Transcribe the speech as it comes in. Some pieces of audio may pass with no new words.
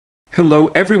Hello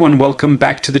everyone, welcome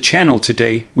back to the channel.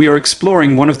 Today, we are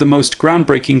exploring one of the most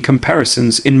groundbreaking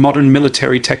comparisons in modern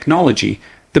military technology,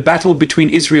 the battle between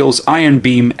Israel's Iron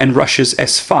Beam and Russia's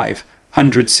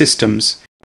S-500 systems.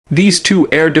 These two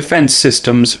air defense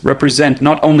systems represent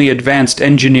not only advanced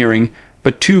engineering,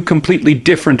 but two completely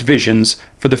different visions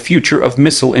for the future of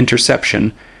missile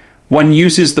interception. One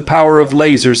uses the power of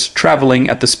lasers traveling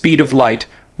at the speed of light,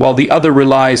 while the other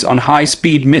relies on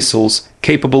high-speed missiles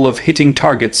capable of hitting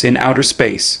targets in outer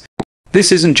space.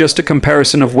 This isn't just a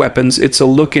comparison of weapons, it's a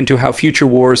look into how future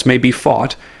wars may be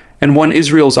fought, and one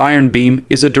Israel's Iron Beam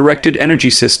is a directed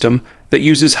energy system that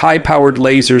uses high-powered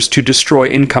lasers to destroy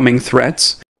incoming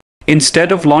threats.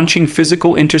 Instead of launching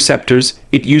physical interceptors,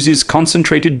 it uses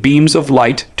concentrated beams of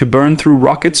light to burn through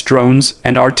rockets, drones,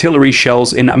 and artillery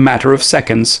shells in a matter of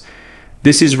seconds.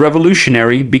 This is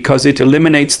revolutionary because it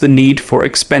eliminates the need for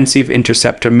expensive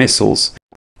interceptor missiles.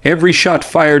 Every shot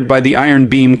fired by the Iron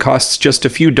Beam costs just a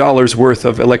few dollars worth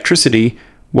of electricity,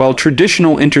 while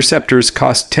traditional interceptors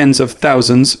cost tens of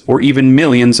thousands or even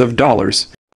millions of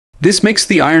dollars. This makes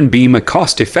the Iron Beam a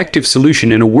cost-effective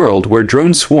solution in a world where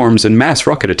drone swarms and mass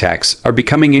rocket attacks are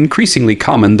becoming increasingly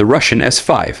common. The Russian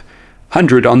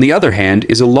S-500, on the other hand,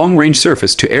 is a long-range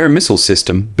surface-to-air missile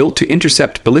system built to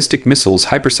intercept ballistic missiles,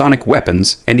 hypersonic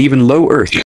weapons, and even low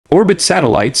Earth orbit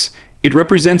satellites. It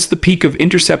represents the peak of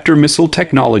interceptor missile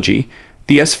technology.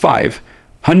 The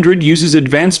S-500 uses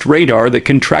advanced radar that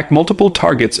can track multiple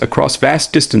targets across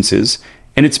vast distances,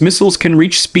 and its missiles can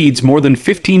reach speeds more than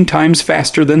 15 times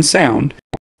faster than sound.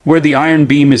 Where the Iron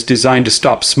Beam is designed to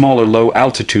stop smaller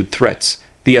low-altitude threats,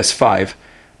 the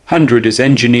S-500 is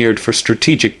engineered for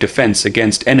strategic defense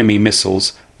against enemy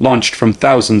missiles launched from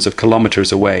thousands of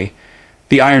kilometers away.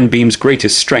 The Iron Beam's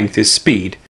greatest strength is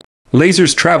speed.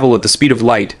 Lasers travel at the speed of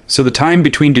light, so the time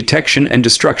between detection and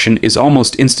destruction is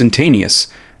almost instantaneous.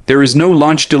 There is no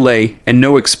launch delay and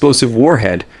no explosive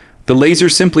warhead. The laser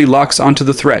simply locks onto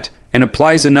the threat and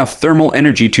applies enough thermal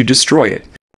energy to destroy it.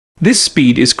 This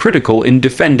speed is critical in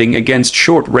defending against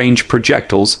short-range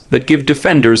projectiles that give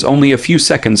defenders only a few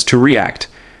seconds to react.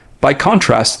 By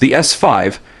contrast, the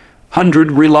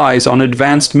S-500 relies on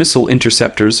advanced missile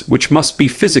interceptors which must be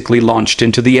physically launched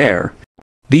into the air.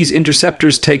 These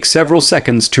interceptors take several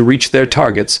seconds to reach their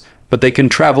targets, but they can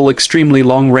travel extremely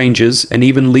long ranges and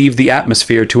even leave the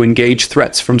atmosphere to engage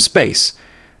threats from space.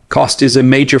 Cost is a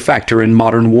major factor in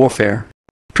modern warfare.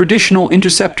 Traditional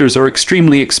interceptors are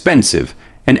extremely expensive,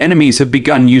 and enemies have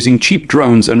begun using cheap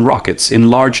drones and rockets in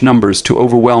large numbers to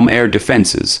overwhelm air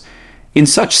defenses. In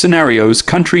such scenarios,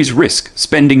 countries risk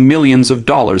spending millions of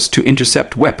dollars to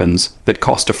intercept weapons that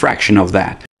cost a fraction of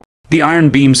that. The Iron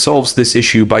Beam solves this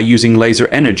issue by using laser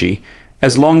energy.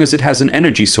 As long as it has an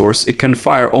energy source, it can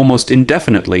fire almost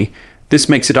indefinitely. This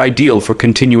makes it ideal for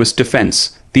continuous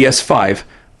defense. The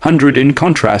S-500, in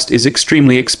contrast, is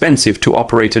extremely expensive to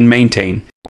operate and maintain.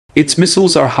 Its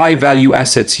missiles are high-value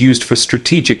assets used for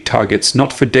strategic targets,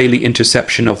 not for daily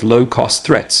interception of low-cost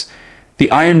threats. The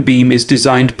Iron Beam is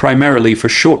designed primarily for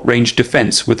short-range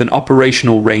defense with an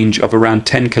operational range of around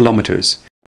 10 kilometers.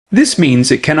 This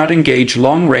means it cannot engage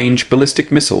long-range ballistic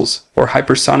missiles or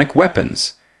hypersonic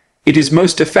weapons. It is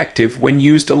most effective when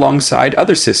used alongside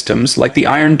other systems like the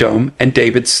Iron Dome and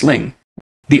David's Sling.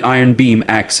 The Iron Beam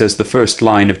acts as the first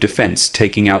line of defense,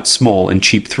 taking out small and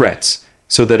cheap threats,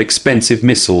 so that expensive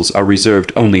missiles are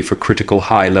reserved only for critical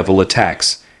high-level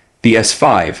attacks. The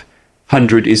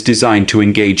S-500 is designed to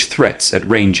engage threats at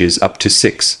ranges up to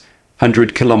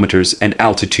 600 kilometers and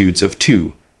altitudes of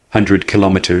 200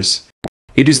 kilometers.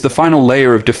 It is the final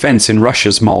layer of defense in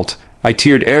Russia's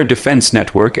multi-tiered air defense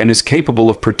network and is capable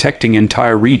of protecting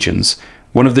entire regions.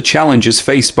 One of the challenges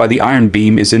faced by the Iron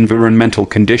Beam is environmental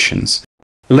conditions.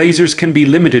 Lasers can be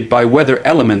limited by weather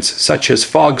elements such as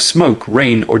fog, smoke,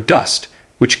 rain, or dust,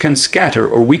 which can scatter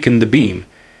or weaken the beam.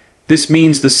 This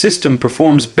means the system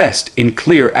performs best in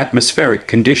clear atmospheric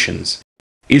conditions.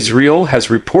 Israel has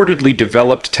reportedly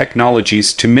developed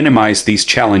technologies to minimize these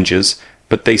challenges,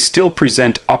 but they still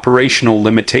present operational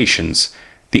limitations.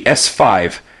 The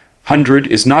S-500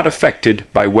 is not affected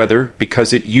by weather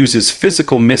because it uses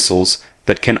physical missiles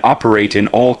that can operate in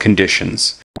all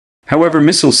conditions. However,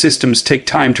 missile systems take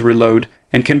time to reload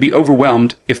and can be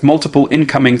overwhelmed if multiple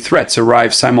incoming threats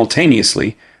arrive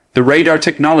simultaneously. The radar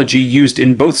technology used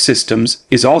in both systems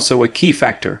is also a key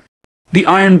factor. The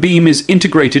Iron Beam is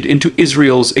integrated into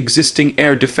Israel's existing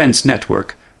air defense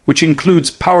network, which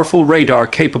includes powerful radar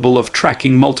capable of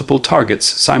tracking multiple targets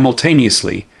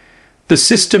simultaneously. The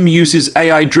system uses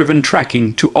AI-driven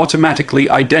tracking to automatically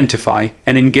identify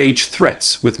and engage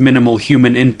threats with minimal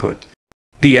human input.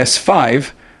 The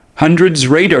S-500 S-500's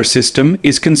radar system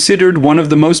is considered one of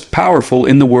the most powerful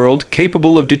in the world,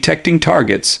 capable of detecting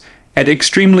targets at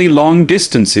extremely long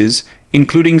distances,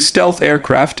 including stealth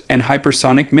aircraft and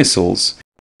hypersonic missiles.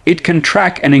 It can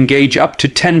track and engage up to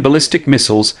 10 ballistic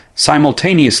missiles,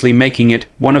 simultaneously making it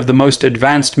one of the most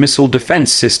advanced missile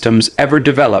defense systems ever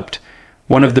developed.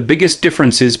 One of the biggest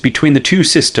differences between the two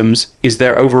systems is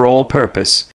their overall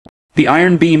purpose. The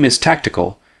Iron Beam is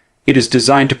tactical. It is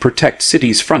designed to protect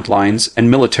cities' front lines and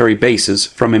military bases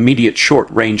from immediate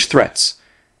short-range threats.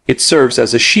 It serves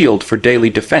as a shield for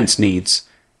daily defense needs.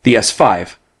 The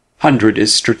S-500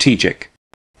 is strategic.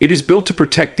 It is built to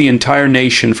protect the entire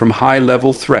nation from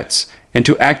high-level threats and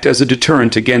to act as a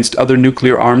deterrent against other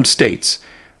nuclear-armed states.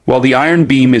 While the Iron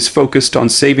Beam is focused on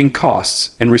saving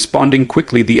costs and responding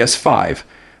quickly, the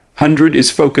S-500 is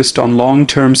focused on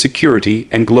long-term security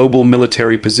and global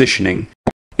military positioning.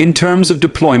 In terms of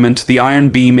deployment, the Iron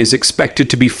Beam is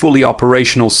expected to be fully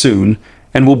operational soon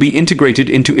and will be integrated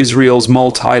into Israel's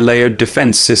multi-layered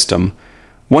defense system.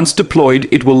 Once deployed,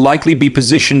 it will likely be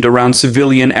positioned around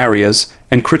civilian areas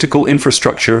and critical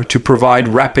infrastructure to provide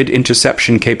rapid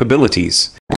interception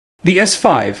capabilities. The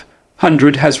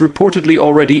S-500 has reportedly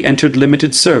already entered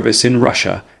limited service in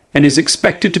Russia and is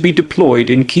expected to be deployed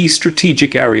in key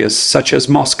strategic areas such as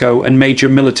Moscow and major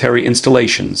military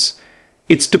installations.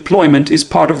 Its deployment is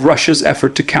part of Russia's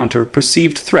effort to counter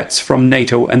perceived threats from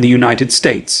NATO and the United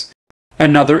States.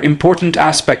 Another important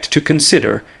aspect to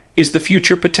consider is the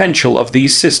future potential of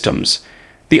these systems.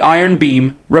 The Iron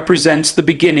Beam represents the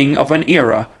beginning of an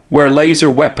era where laser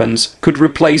weapons could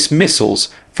replace missiles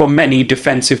for many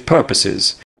defensive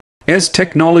purposes. As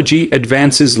technology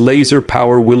advances, laser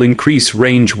power will increase,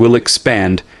 range will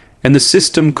expand, and the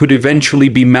system could eventually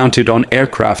be mounted on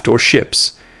aircraft or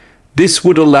ships. This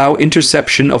would allow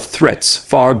interception of threats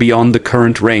far beyond the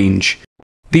current range.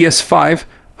 The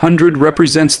S-500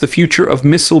 represents the future of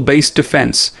missile-based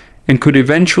defense and could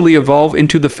eventually evolve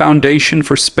into the foundation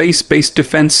for space-based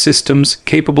defense systems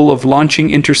capable of launching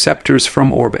interceptors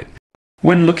from orbit.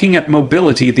 When looking at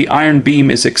mobility, the Iron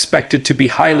Beam is expected to be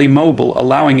highly mobile,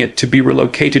 allowing it to be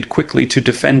relocated quickly to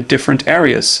defend different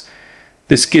areas.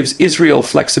 This gives Israel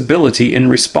flexibility in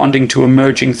responding to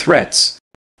emerging threats.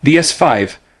 The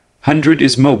S-500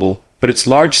 is mobile, but its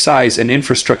large size and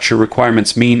infrastructure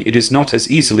requirements mean it is not as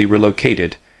easily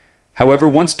relocated. However,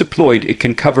 once deployed, it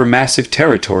can cover massive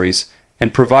territories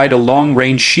and provide a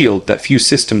long-range shield that few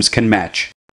systems can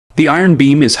match. The Iron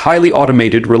Beam is highly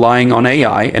automated, relying on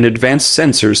AI and advanced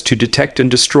sensors to detect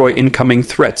and destroy incoming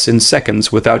threats in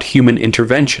seconds without human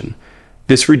intervention.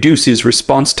 This reduces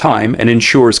response time and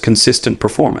ensures consistent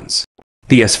performance.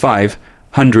 The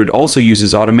S-500 also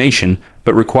uses automation,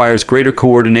 but requires greater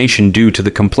coordination due to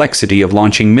the complexity of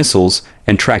launching missiles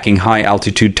and tracking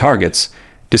high-altitude targets.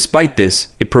 Despite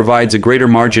this, it provides a greater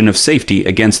margin of safety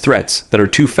against threats that are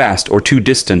too fast or too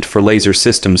distant for laser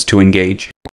systems to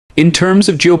engage. In terms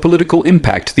of geopolitical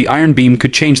impact, the Iron Beam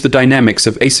could change the dynamics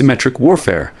of asymmetric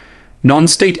warfare.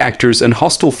 Non-state actors and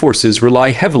hostile forces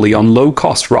rely heavily on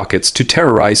low-cost rockets to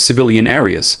terrorize civilian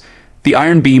areas. The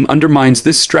Iron Beam undermines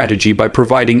this strategy by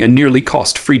providing a nearly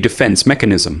cost-free defense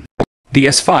mechanism. The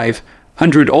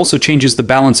S-500 also changes the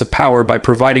balance of power by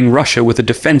providing Russia with a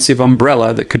defensive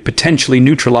umbrella that could potentially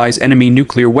neutralize enemy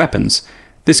nuclear weapons.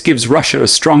 This gives Russia a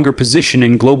stronger position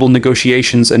in global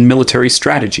negotiations and military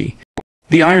strategy.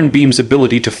 The Iron Beam's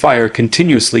ability to fire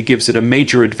continuously gives it a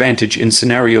major advantage in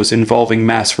scenarios involving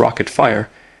mass rocket fire.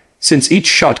 Since each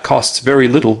shot costs very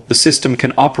little, the system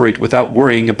can operate without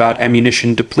worrying about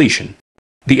ammunition depletion.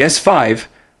 The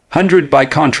S-500, by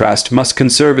contrast, must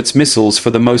conserve its missiles for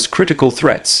the most critical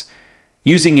threats.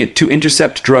 Using it to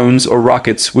intercept drones or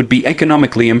rockets would be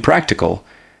economically impractical.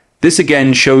 This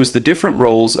again shows the different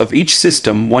roles of each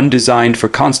system, one designed for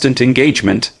constant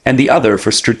engagement and the other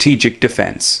for strategic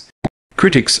defense.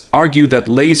 Critics argue that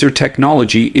laser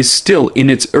technology is still in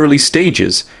its early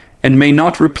stages and may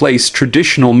not replace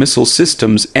traditional missile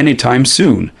systems anytime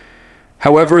soon.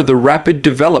 However, the rapid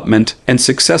development and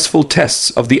successful tests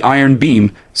of the Iron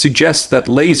Beam suggest that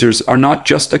lasers are not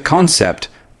just a concept,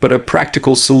 but a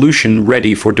practical solution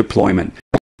ready for deployment.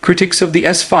 Critics of the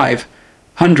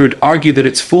S-500 argue that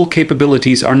its full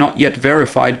capabilities are not yet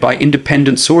verified by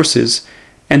independent sources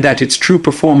and that its true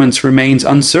performance remains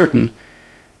uncertain.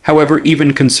 However,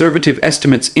 even conservative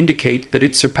estimates indicate that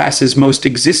it surpasses most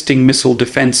existing missile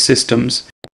defense systems.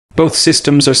 Both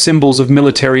systems are symbols of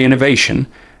military innovation.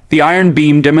 The Iron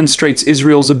Beam demonstrates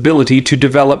Israel's ability to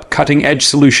develop cutting-edge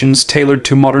solutions tailored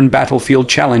to modern battlefield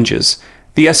challenges.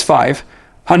 The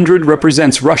S-500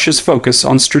 represents Russia's focus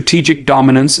on strategic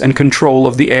dominance and control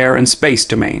of the air and space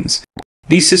domains.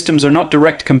 These systems are not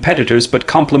direct competitors but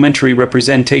complementary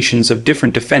representations of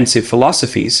different defensive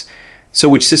philosophies, so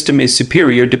which system is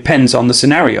superior depends on the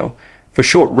scenario. For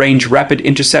short-range rapid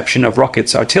interception of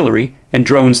rockets, artillery, and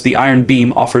drones, the Iron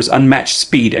Beam offers unmatched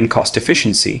speed and cost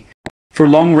efficiency. For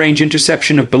long-range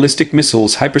interception of ballistic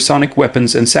missiles, hypersonic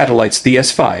weapons, and satellites, the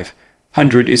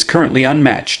S-500 is currently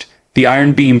unmatched. The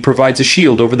Iron Beam provides a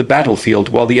shield over the battlefield,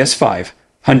 while the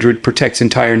S-500 protects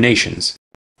entire nations.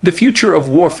 The future of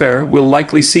warfare will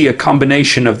likely see a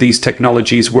combination of these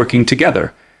technologies working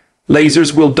together.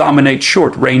 Lasers will dominate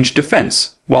short-range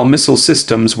defense, while missile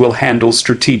systems will handle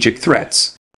strategic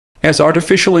threats. As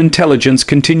artificial intelligence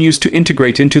continues to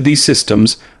integrate into these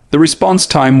systems, the response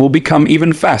time will become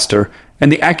even faster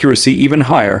and the accuracy even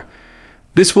higher.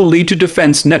 This will lead to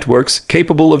defense networks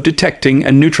capable of detecting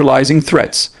and neutralizing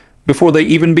threats before they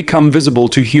even become visible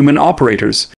to human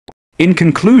operators. In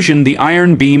conclusion, the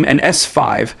Iron Beam and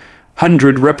S-500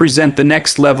 represent the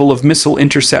next level of missile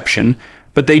interception,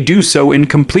 but they do so in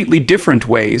completely different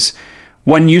ways.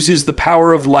 One uses the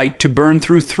power of light to burn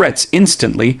through threats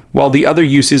instantly, while the other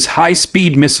uses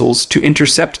high-speed missiles to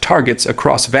intercept targets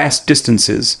across vast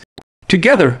distances.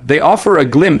 Together, they offer a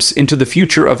glimpse into the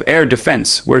future of air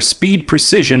defense, where speed,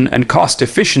 precision, and cost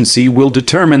efficiency will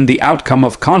determine the outcome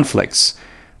of conflicts.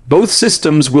 Both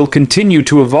systems will continue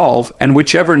to evolve, and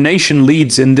whichever nation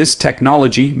leads in this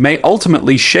technology may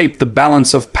ultimately shape the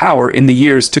balance of power in the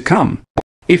years to come.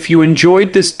 If you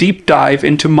enjoyed this deep dive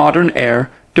into modern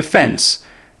air defense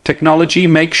technology,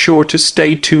 make sure to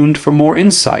stay tuned for more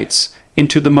insights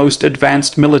into the most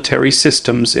advanced military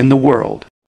systems in the world.